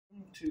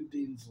to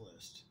Dean's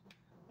List.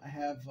 I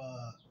have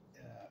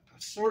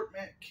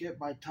assortment kit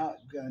by Top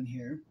Gun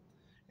here.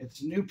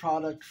 It's a new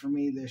product for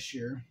me this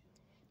year.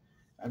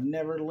 I've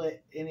never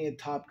lit any of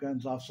Top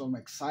Guns off, so I'm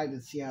excited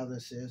to see how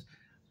this is.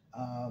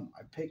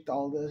 I picked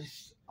all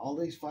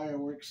these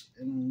fireworks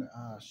in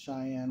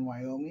Cheyenne,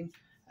 Wyoming,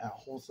 at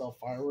Wholesale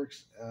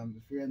Fireworks.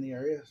 If you're in the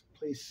area,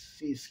 please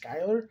see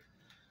Skylar.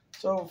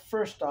 So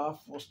first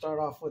off, we'll start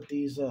off with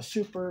these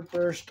Super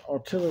Burst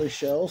artillery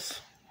shells.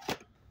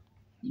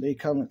 They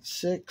come at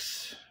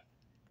 6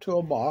 to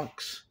a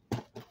box.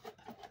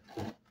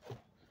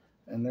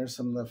 And there's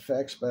some of the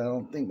effects, but I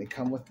don't think they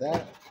come with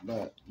that.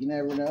 But you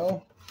never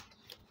know.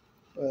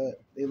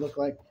 But they look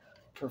like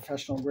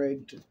professional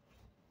grade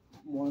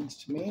ones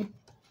to me.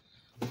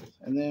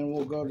 And then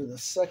we'll go to the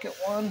second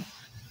one,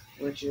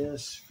 which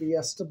is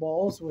Fiesta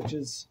balls, which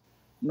is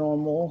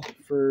normal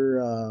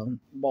for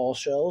ball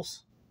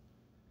shells.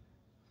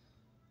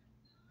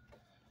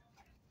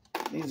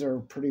 These are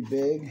pretty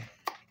big.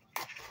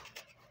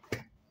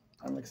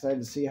 I'm excited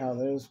to see how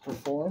those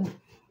perform.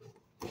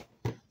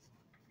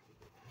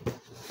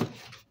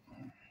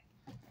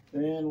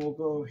 Then we'll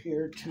go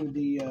here to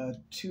the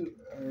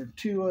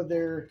two of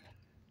their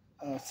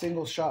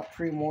single shot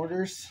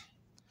pre-mortars.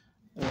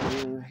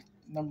 They're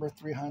number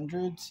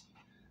 300s.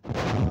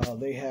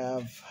 They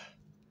have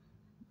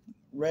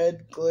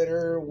red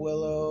glitter,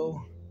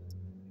 willow,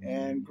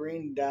 and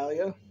green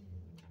dahlia.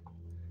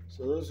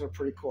 So those are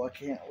pretty cool. I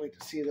can't wait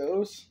to see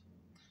those.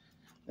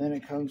 Then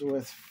it comes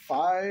with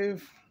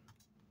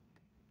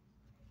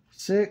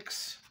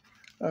 6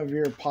 of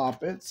your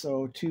poppets.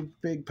 So 2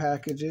 big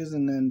packages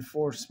and then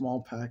 4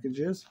 small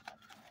packages.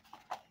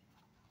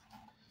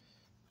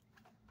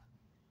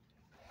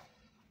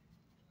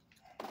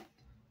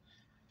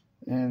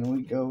 And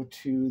we go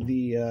to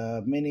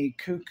the mini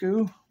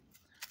cuckoo,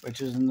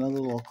 which is another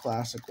little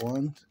classic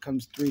one. It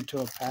comes 3 to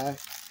a pack.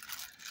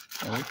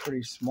 They're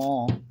pretty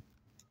small.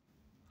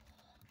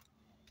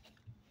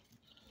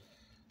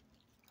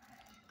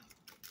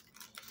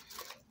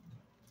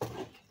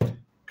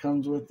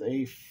 Comes with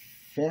a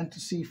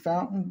fantasy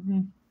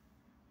fountain.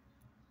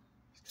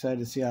 Excited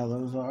to see how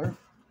those are.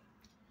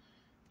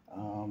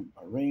 A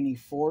rainy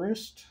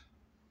forest.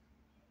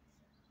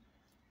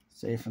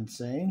 Safe and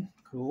sane.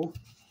 Cool.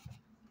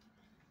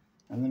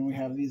 And then we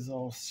have these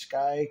little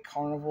Sky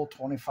Carnival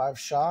 25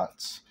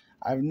 shots.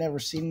 I've never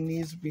seen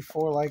these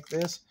before like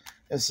this.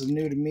 This is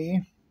new to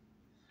me.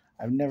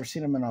 I've never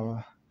seen them in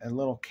a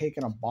little cake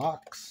in a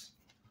box.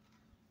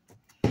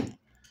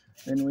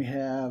 Then we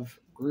have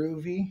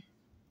Groovy.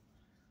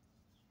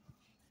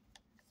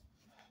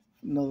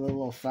 Another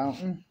little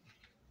fountain.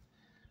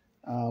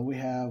 We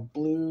have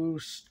Blue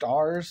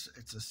Stars.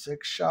 It's a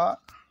 6 shot.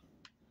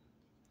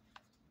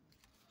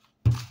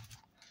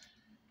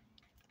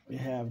 We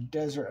have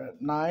Desert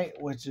at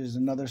Night, which is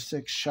another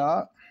 6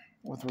 shot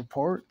with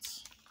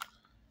reports.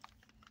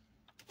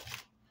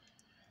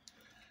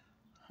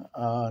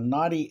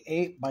 Naughty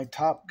 8 by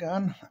Top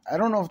Gun. I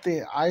don't know if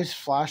the eyes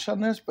flash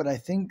on this, but I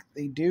think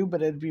they do.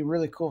 But it'd be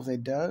really cool if they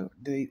do.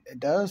 It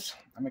does.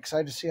 I'm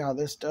excited to see how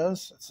this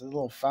does. It's a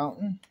little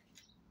fountain.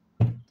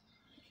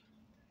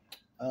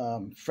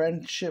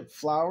 Friendship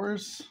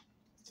Flowers.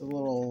 It's a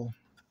little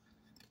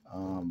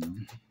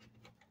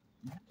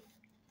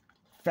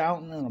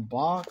fountain in a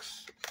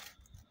box.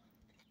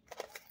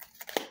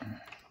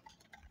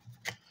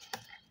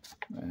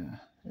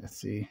 Let's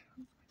see.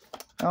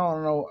 I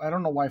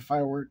don't know why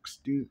fireworks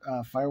do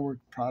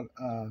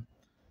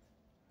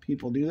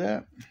people do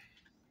that.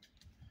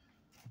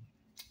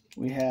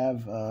 We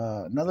have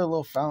another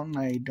little fountain.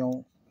 I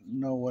don't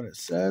know what it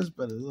says,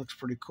 but it looks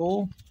pretty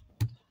cool.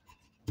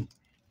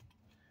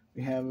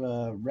 We have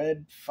a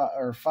red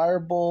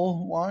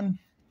fireball one.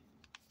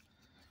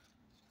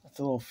 That's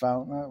a little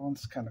fountain. That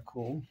one's kind of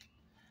cool.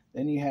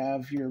 Then you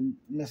have your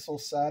missile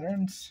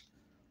Saturns,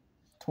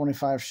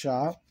 25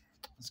 shot.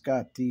 It's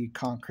got the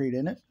concrete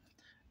in it.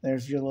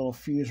 There's your little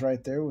fuse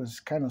right there. It was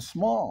kind of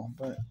small,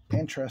 but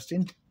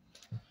interesting.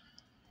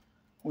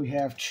 We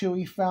have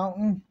Chewy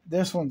Fountain.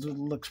 This one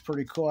looks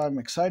pretty cool. I'm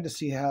excited to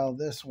see how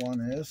this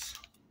one is.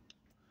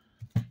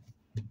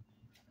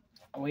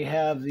 We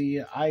have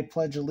the I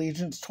Pledge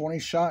Allegiance 20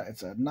 shot.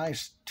 It's a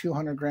nice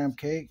 200-gram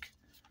cake.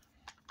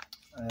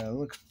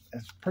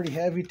 It's pretty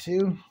heavy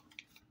too.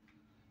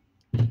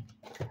 Then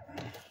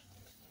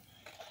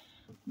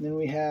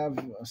we have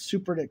a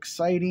super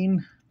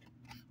exciting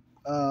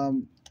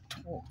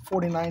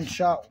 49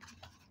 shot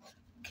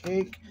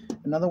cake.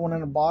 Another one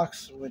in a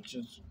box, which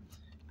is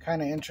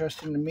kind of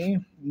interesting to me.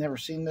 Never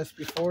seen this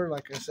before,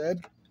 like I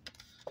said.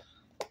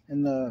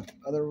 And the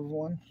other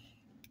one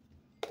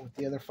with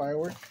the other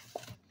firework.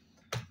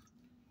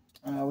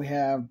 We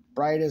have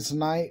Bright as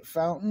Night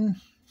Fountain.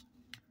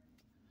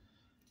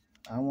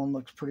 That one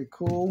looks pretty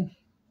cool.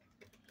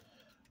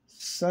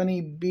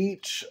 Sunny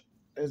Beach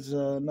is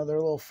another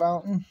little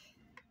fountain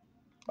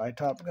by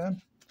Top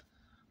Gun.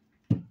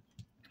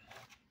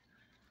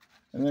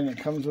 And then it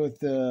comes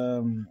with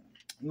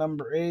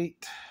number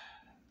 8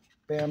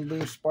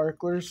 bamboo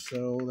sparklers.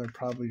 So they're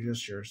probably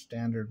just your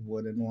standard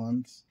wooden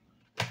ones.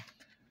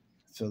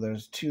 So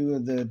there's 2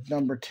 of the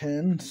number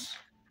 10s.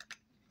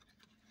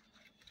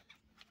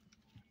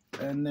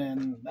 And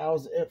then that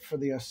was it for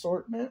the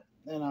assortment.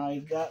 And I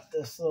got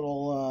this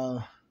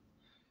little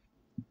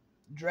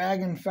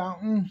dragon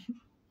fountain.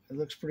 It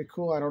looks pretty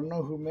cool. I don't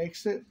know who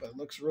makes it, but it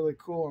looks really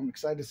cool. I'm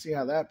excited to see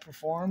how that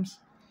performs.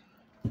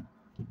 And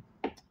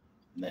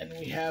then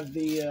we have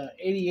the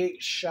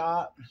 88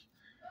 shot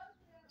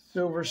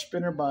silver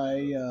spinner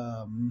by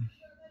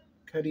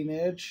Cutting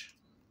Edge.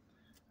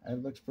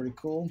 It looks pretty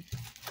cool.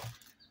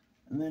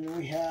 And then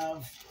we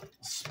have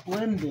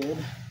Splendid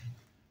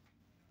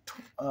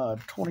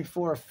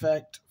 24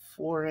 effect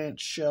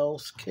 4-inch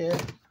shells kit.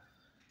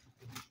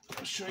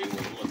 I'll show you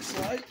what it looks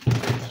like.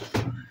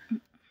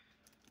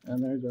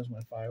 And there goes my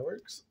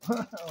fireworks.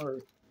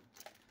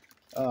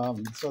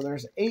 So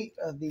there's 8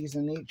 of these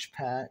in each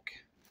pack.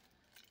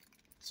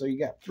 So you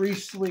got 3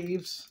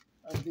 sleeves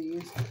of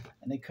these,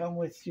 and they come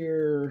with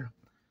your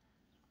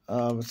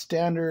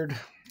standard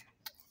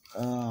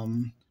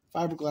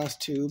fiberglass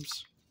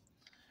tubes.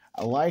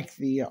 I like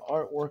the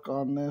artwork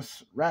on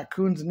this.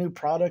 Racoon's a new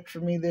product for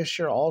me this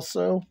year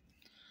also.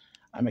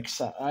 I'm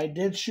excited. I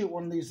did shoot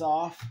one of these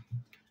off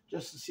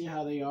just to see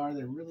how they are.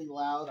 They're really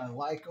loud. I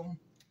like them.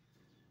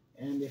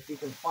 And if you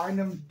can find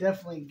them,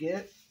 definitely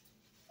get.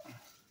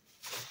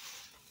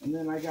 And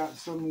then I got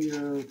some of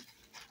your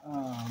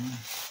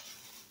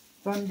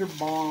Thunder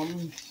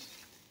Bombs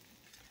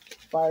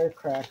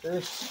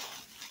firecrackers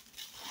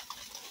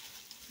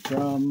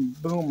from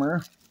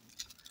Boomer.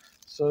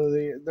 So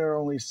they're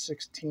only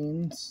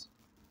 16s.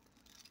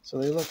 So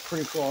they look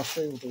pretty cool. I'll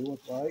show you what they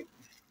look like.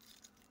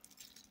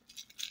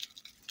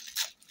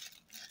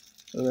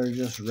 So they're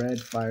just red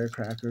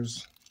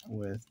firecrackers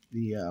with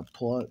the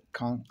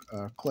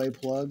clay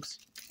plugs.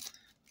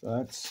 So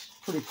that's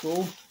pretty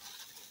cool.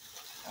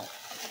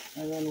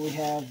 And then we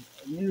have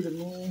new to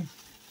me,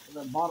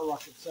 the bottle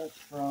rocket set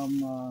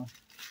from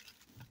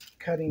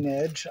Cutting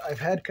Edge. I've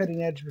had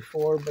Cutting Edge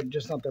before, but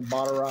just not the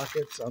bottle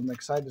rockets. I'm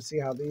excited to see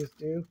how these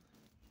do.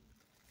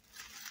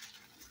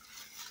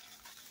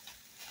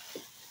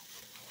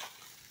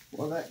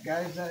 Well,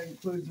 guys, that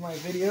includes my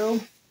video.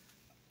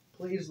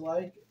 Please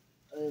like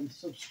and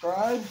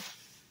subscribe.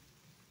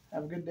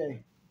 Have a good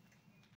day.